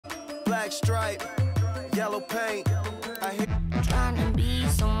black stripe, yellow paint. I hit trying to be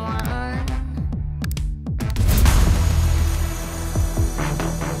someone.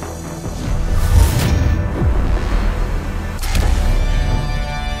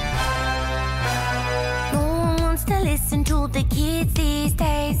 No one wants to listen to the kids these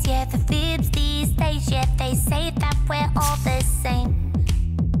days. Yeah, the fibs these days. Yeah, they say that we're all the same,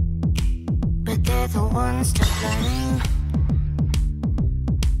 but they're the ones to blame.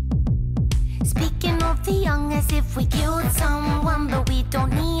 Speaking of the young as if we killed someone, but we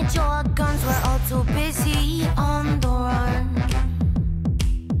don't need your guns. We're all too busy on the run,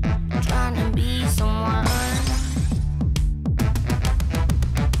 trying to be someone.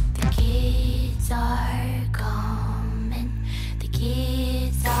 The kids are coming, the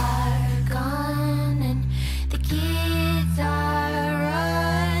kids are gunning, the kids are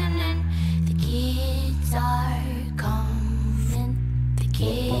running, the kids are coming, the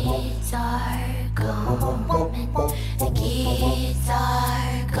kids are coming, the kids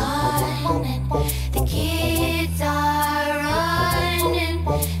are gunning, the kids are running,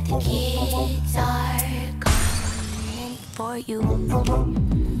 the kids are coming for you.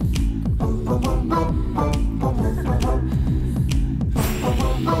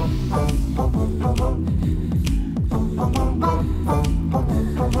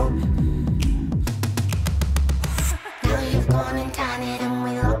 Now you've gone and done it, and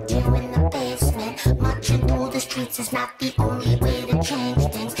we locked you in the basement. Marching through the streets is not the only way to change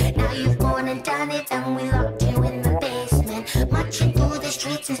things. Now you've gone and done it, and we locked you in the basement. Marching through the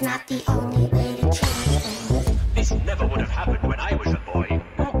streets is not the only way to change things. This never would have happened when I was a boy.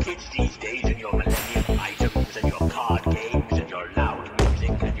 You kids these days and your millennium items and your card games and your loud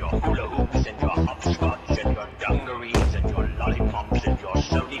music and your hula hoops and your hopscotch and your dungarees and your lollipops and your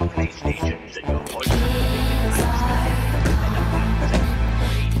Sony PlayStations and your voice.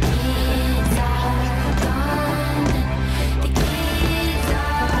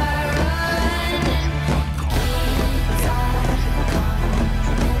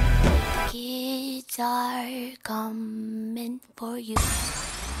 Are coming for you.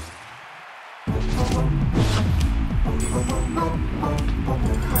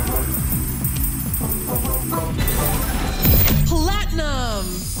 Platinum.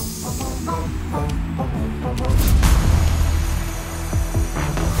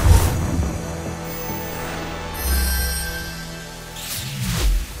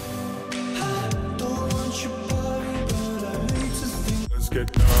 Let's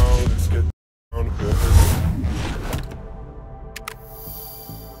get down, let's get down to business.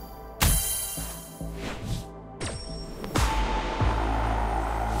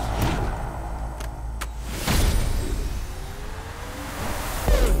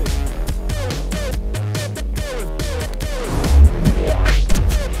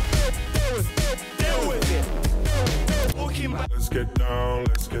 Let's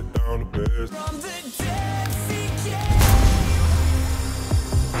get down to business. From the dead sea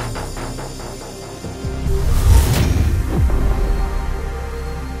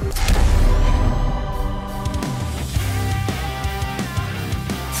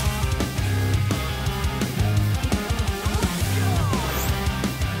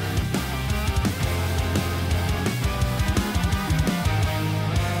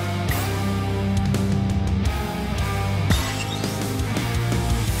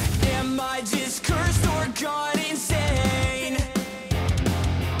Am I just cursed or gone insane?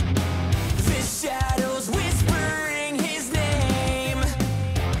 The shadows whispering his name.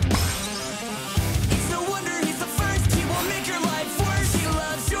 It's no wonder he's the first. He will make your life worse. He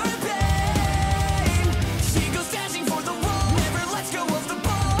loves your pain. She goes dashing for the wall, never lets go of the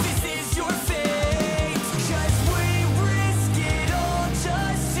ball. This is your fate. 'Cause we risk it all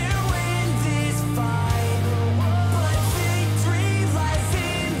just to win this fight. But victory lies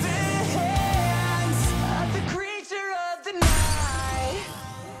in the hands of the creature of the night.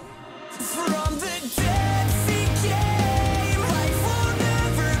 From the depths he came, life will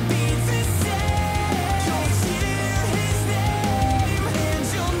never be the same. You'll hear his name, and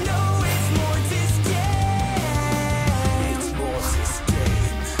you'll know it's Mortis' game. It's Mortis'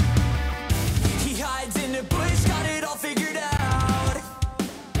 game. He hides in a bush, got it all figured out.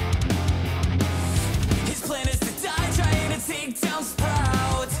 His plan is to die, trying to take down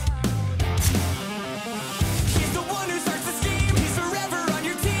Sprout. He's the one who starts the scheme. He's forever on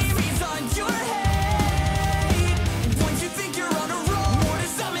your team. He's on your head. Once you think you're on a roll,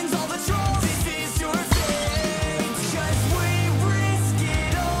 Mortis summons all the trolls. This is your fate. 'Cause we risk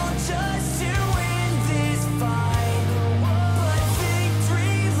it all just to win this fight. But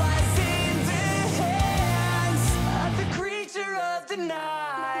victory lies in the hands of the creature of the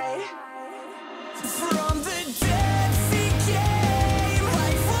night. From the dead.